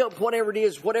 take up whatever it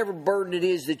is, whatever burden it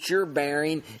is that you're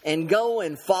bearing, and go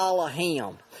and follow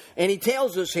him. And he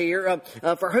tells us here,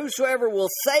 for whosoever will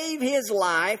save his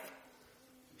life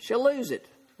shall lose it.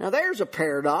 Now there's a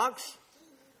paradox.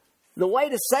 The way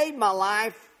to save my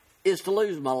life is to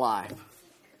lose my life.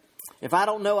 If I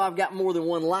don't know I've got more than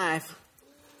one life,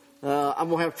 I'm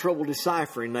going to have trouble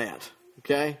deciphering that.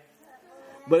 Okay?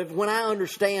 But when I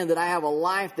understand that I have a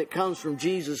life that comes from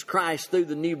Jesus Christ through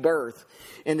the new birth,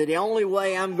 and that the only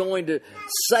way I'm going to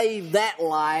save that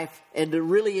life and to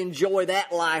really enjoy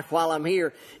that life while I'm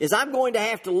here is I'm going to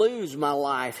have to lose my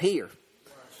life here.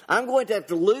 I'm going to have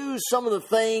to lose some of the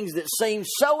things that seem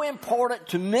so important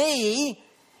to me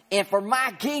and for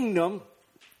my kingdom,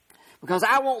 because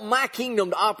I want my kingdom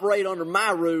to operate under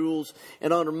my rules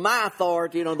and under my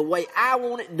authority and on the way I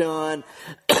want it done.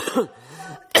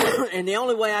 And the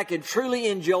only way I can truly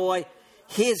enjoy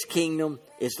his kingdom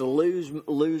is to lose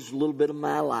a little bit of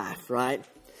my life, right?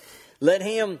 Let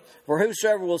him, for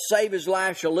whosoever will save his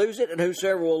life shall lose it, and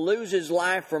whosoever will lose his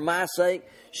life for my sake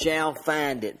shall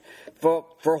find it.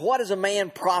 For what is a man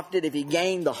profited if he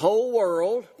gain the whole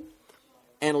world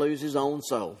and lose his own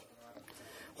soul?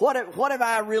 What have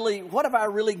I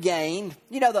really gained?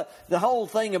 You know, the whole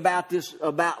thing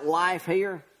about life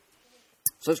here.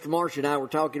 Sister Marcia and I were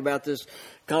talking about this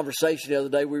conversation the other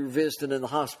day. We were visiting in the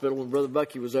hospital when Brother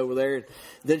Bucky was over there. And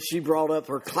then she brought up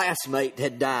her classmate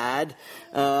had died.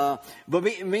 But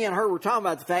me and her were talking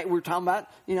about the fact, we were talking about,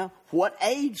 you know, what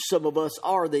age some of us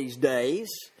are these days.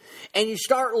 And you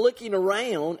start looking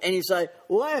around and you say,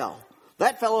 well,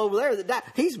 that fellow over there that died,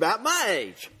 he's about my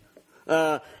age.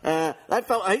 That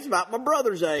fellow, he's about my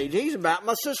brother's age. He's about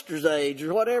my sister's age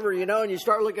or whatever, you know, and you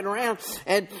start looking around.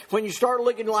 And when you start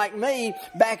looking like me,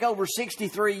 back over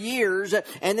 63 years,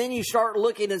 and then you start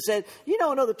looking and said, you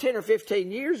know, another 10 or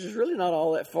 15 years is really not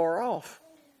all that far off.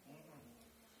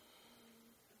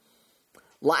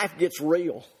 Life gets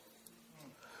real.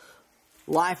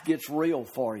 Life gets real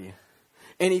for you.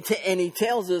 And he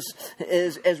tells us,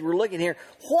 as we're looking here,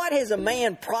 what has a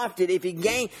man profited if he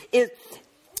gain...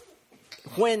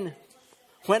 When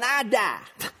I die,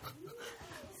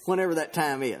 Whenever that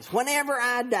time is. Whenever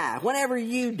I die. Whenever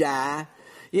you die.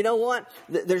 You know what?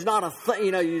 There's not a thing.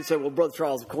 You know, you say, well, Brother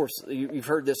Charles, of course, you've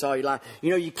heard this all your life. You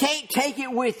know, you can't take it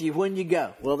with you when you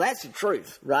go. Well, that's the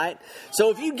truth, right?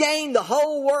 So if you gain the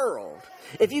whole world,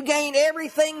 if you gain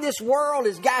everything this world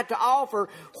has got to offer,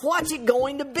 what's it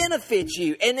going to benefit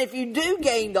you? And if you do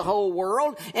gain the whole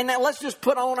world, and now let's just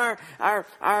put on our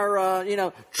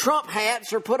Trump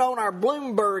hats, or put on our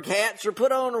Bloomberg hats, or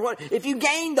put on what? If you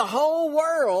gain the whole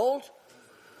world,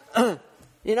 what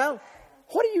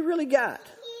do you really got?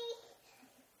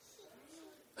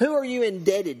 Who are you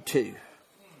indebted to?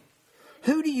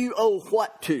 Who do you owe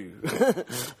what to?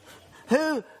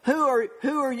 Who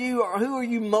are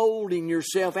you molding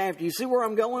yourself after? You see where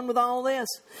I'm going with all this?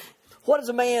 What does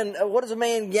a man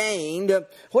gain?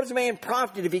 What does a man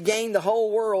profit if he gain the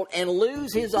whole world and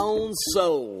lose his own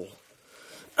soul?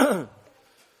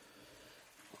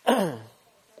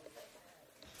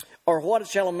 Or what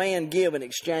shall a man give in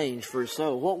exchange for his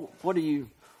soul?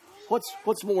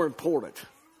 What's more important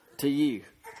to you?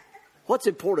 What's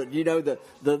important? You know,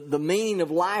 the meaning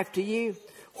of life to you?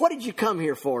 What did you come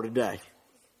here for today?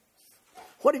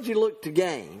 What did you look to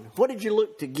gain? What did you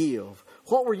look to give?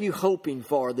 What were you hoping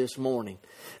for this morning?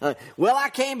 Well, I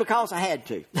came because I had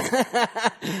to.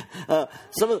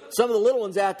 Some of the little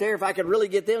ones out there, if I could really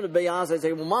get them to be honest, they'd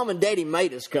say, well, Mom and Daddy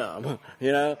made us come,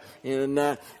 and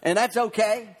that's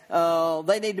okay.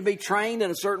 They need to be trained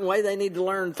in a certain way. They need to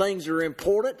learn things that are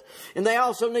important, and they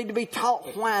also need to be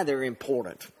taught why they're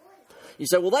important. You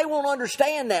say, well, they won't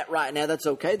understand that right now. That's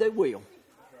okay. They will.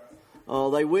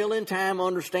 They will in time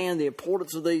understand the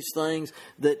importance of these things,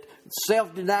 that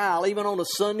self-denial, even on a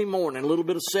Sunday morning, a little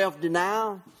bit of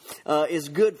self-denial is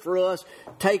good for us.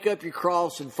 Take up your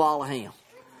cross and follow Him.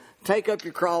 Take up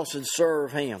your cross and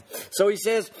serve Him. So he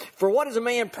says, for what is a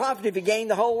man profit if he gain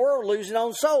the whole world, lose his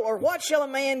own soul? Or what shall a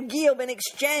man give in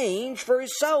exchange for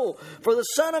his soul? For the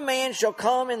Son of Man shall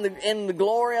come in the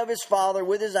glory of his Father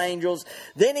with his angels.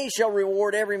 Then he shall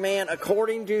reward every man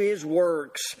according to his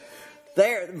works.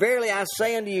 Verily I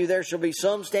say unto you, there shall be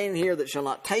some standing here that shall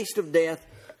not taste of death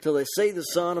till they see the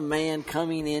Son of Man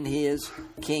coming in His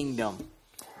kingdom.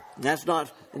 And that's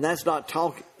not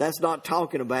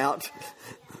talking about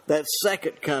that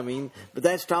second coming, but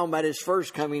that's talking about His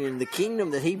first coming in the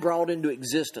kingdom that He brought into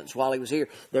existence while He was here.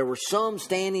 There were some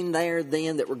standing there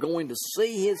then that were going to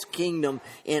see His kingdom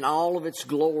in all of its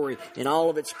glory, in all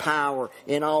of its power,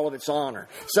 in all of its honor.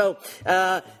 So,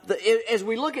 as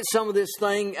we look at some of this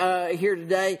thing here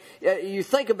today, you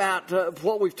think about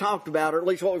what we've talked about, or at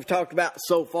least what we've talked about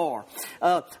so far.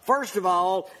 First of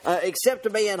all, except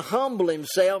a man humble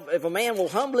himself, if a man will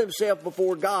humble himself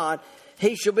before God,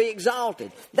 he shall be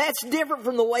exalted. That's different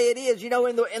from the way it is. You know,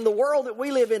 in the world that we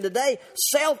live in today,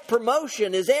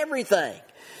 self-promotion is everything.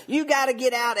 You got to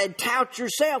get out and tout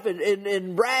yourself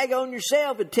and brag on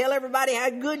yourself and tell everybody how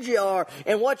good you are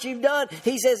and what you've done.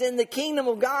 He says in the kingdom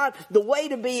of God, the way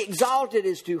to be exalted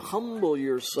is to humble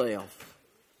yourself.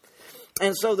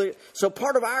 And so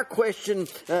part of our question,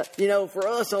 for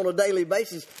us on a daily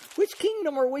basis, which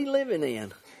kingdom are we living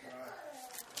in?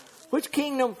 Which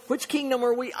kingdom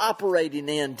are we operating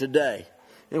in today?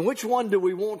 And which one do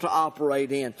we want to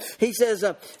operate in? He says,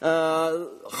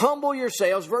 humble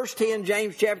yourselves, verse 10,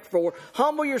 James chapter 4,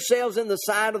 humble yourselves in the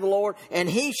sight of the Lord, and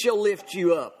He shall lift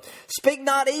you up. Speak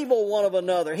not evil one of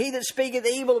another. He that speaketh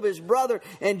evil of his brother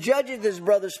and judgeth his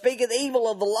brother speaketh evil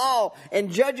of the law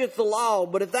and judgeth the law.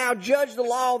 But if thou judge the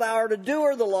law, thou art a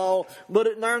doer of the law,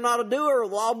 but thou art not a doer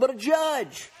of the law, but a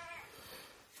judge.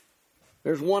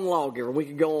 There's one lawgiver. We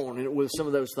could go on with some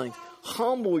of those things.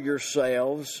 Humble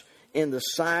yourselves in the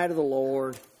sight of the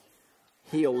Lord.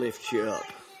 He'll lift you up.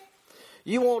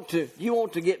 You want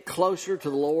to get closer to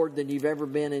the Lord than you've ever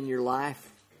been in your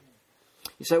life?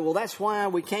 You say, well, that's why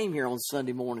we came here on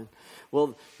Sunday morning.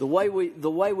 Well, the way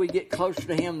we get closer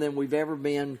to Him than we've ever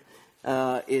been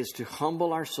is to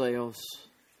humble ourselves,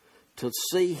 to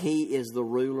see He is the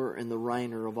ruler and the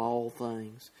reigner of all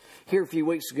things. Here a few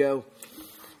weeks ago,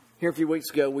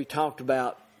 we talked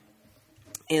about,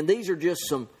 and these are just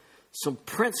some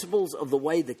principles of the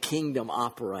way the kingdom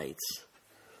operates.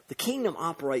 The kingdom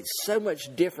operates so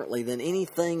much differently than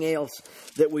anything else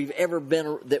that we've ever been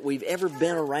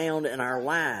around in our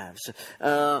lives.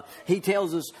 He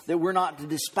tells us that we're not to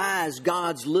despise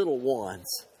God's little ones.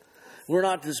 We're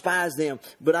not to despise them.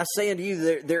 But I say unto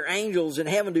you, they're angels in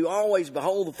heaven do always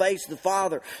behold the face of the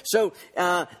Father. So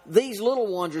these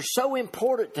little ones are so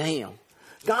important to Him.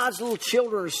 God's little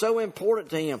children are so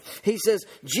important to Him. He says,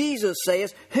 Jesus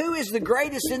says, who is the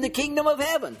greatest in the kingdom of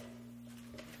heaven?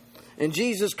 And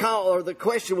Jesus called, or the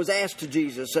question was asked to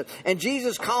Jesus. And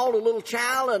Jesus called a little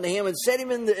child unto him and set him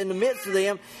in the midst of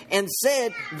them and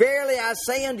said, Verily I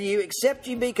say unto you, except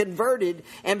you be converted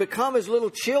and become as little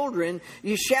children,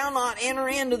 you shall not enter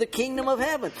into the kingdom of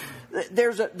heaven.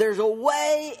 There's a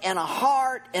way and a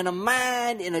heart and a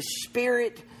mind and a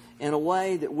spirit and a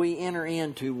way that we enter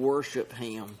in to worship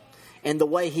Him. And the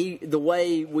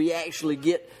way we actually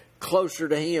get closer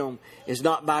to Him is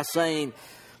not by saying,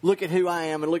 look at who I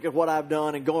am and look at what I've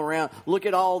done and going around, look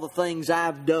at all the things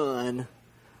I've done,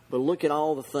 but look at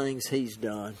all the things He's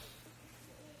done.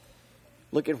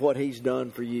 Look at what He's done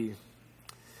for you.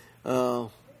 I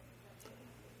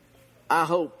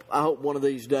hope one of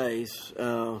these days,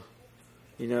 I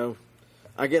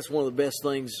guess one of the best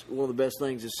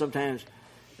things is sometimes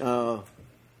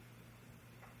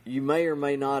you may or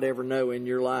may not ever know in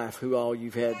your life who all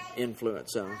you've had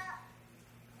influence on.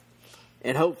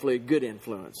 And hopefully a good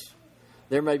influence.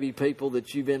 There may be people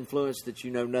that you've influenced that you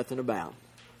know nothing about.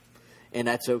 And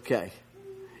that's okay.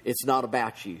 It's not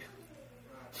about you.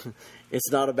 It's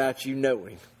not about you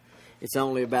knowing. It's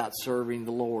only about serving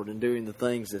the Lord and doing the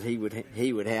things that He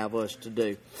would have us to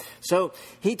do. So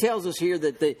He tells us here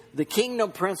that the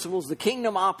kingdom principles, the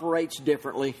kingdom operates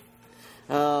differently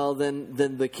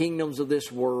than the kingdoms of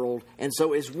this world. And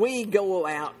so as we go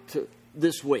out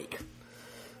this week,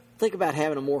 think about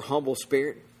having a more humble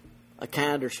spirit, a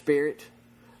kinder spirit,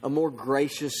 a more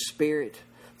gracious spirit.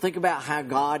 Think about how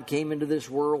God came into this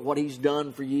world, what He's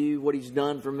done for you, what He's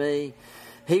done for me.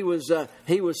 He was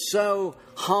so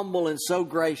humble and so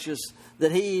gracious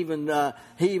that He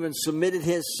even submitted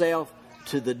Himself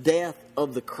to the death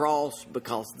of the cross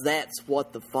because that's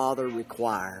what the Father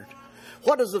required.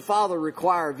 What does the Father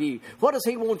require of you? What does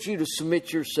He want you to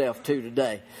submit yourself to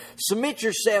today? Submit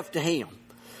yourself to Him.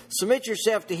 Submit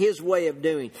yourself to His way of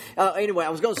doing. Anyway, I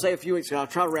was going to say a few weeks ago, I'll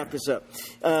try to wrap this up.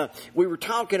 We were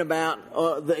talking about,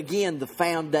 the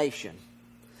foundation.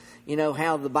 You know,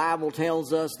 how the Bible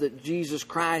tells us that Jesus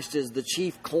Christ is the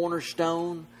chief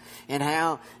cornerstone and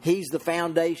how He's the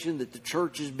foundation that the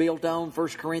church is built on. 1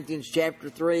 Corinthians chapter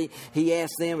 3, he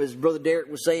asked them, as Brother Derek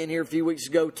was saying here a few weeks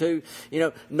ago too,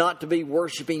 not to be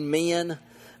worshiping men.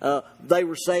 They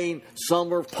were saying some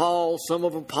were of Paul, some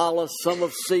of Apollos, some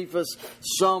of Cephas,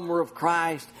 some were of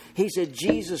Christ. He said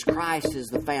Jesus Christ is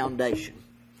the foundation.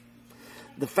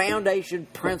 The foundation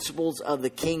principles of the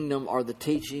kingdom are the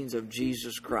teachings of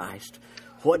Jesus Christ.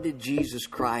 What did Jesus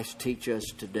Christ teach us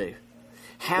to do?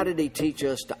 How did He teach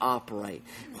us to operate?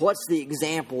 What's the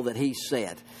example that He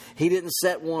set? He didn't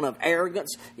set one of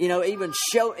arrogance, even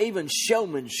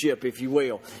showmanship, if you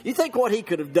will. You think what He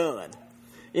could have done?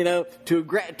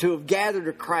 To have gathered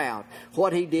a crowd.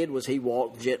 What He did was He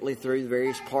walked gently through the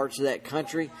various parts of that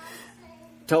country,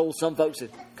 told some folks to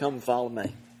come and follow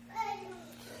me.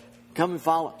 Come and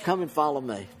follow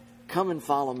me. Come and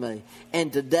follow me.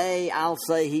 And today I'll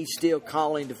say He's still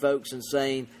calling to folks and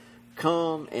saying,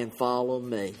 come and follow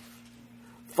me.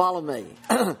 Follow me.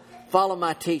 Follow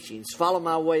my teachings. Follow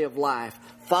my way of life.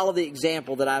 Follow the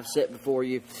example that I've set before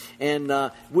you.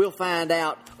 And we'll find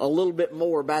out a little bit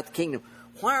more about the kingdom.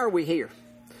 Why are we here?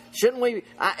 Shouldn't we?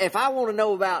 If I want to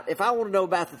know about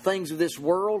the things of this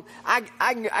world, I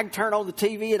can turn on the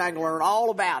TV and I can learn all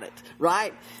about it,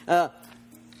 right?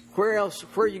 Where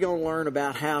are you going to learn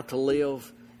about how to live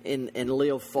and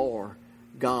live for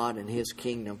God and His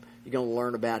kingdom? You're going to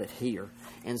learn about it here,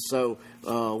 and so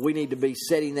we need to be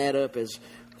setting that up as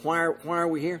why are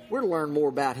we here? We're to learn more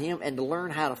about Him and to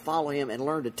learn how to follow Him and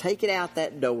learn to take it out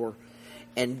that door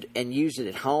and use it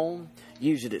at home.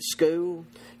 Use it at school.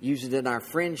 Use it in our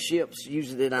friendships.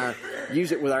 Use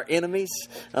it with our enemies,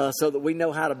 so that we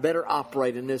know how to better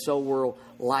operate in this old world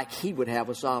like He would have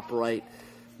us operate.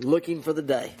 Looking for the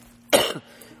day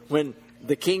when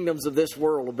the kingdoms of this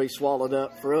world will be swallowed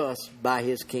up for us by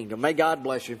His kingdom. May God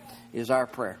bless you, is our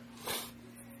prayer.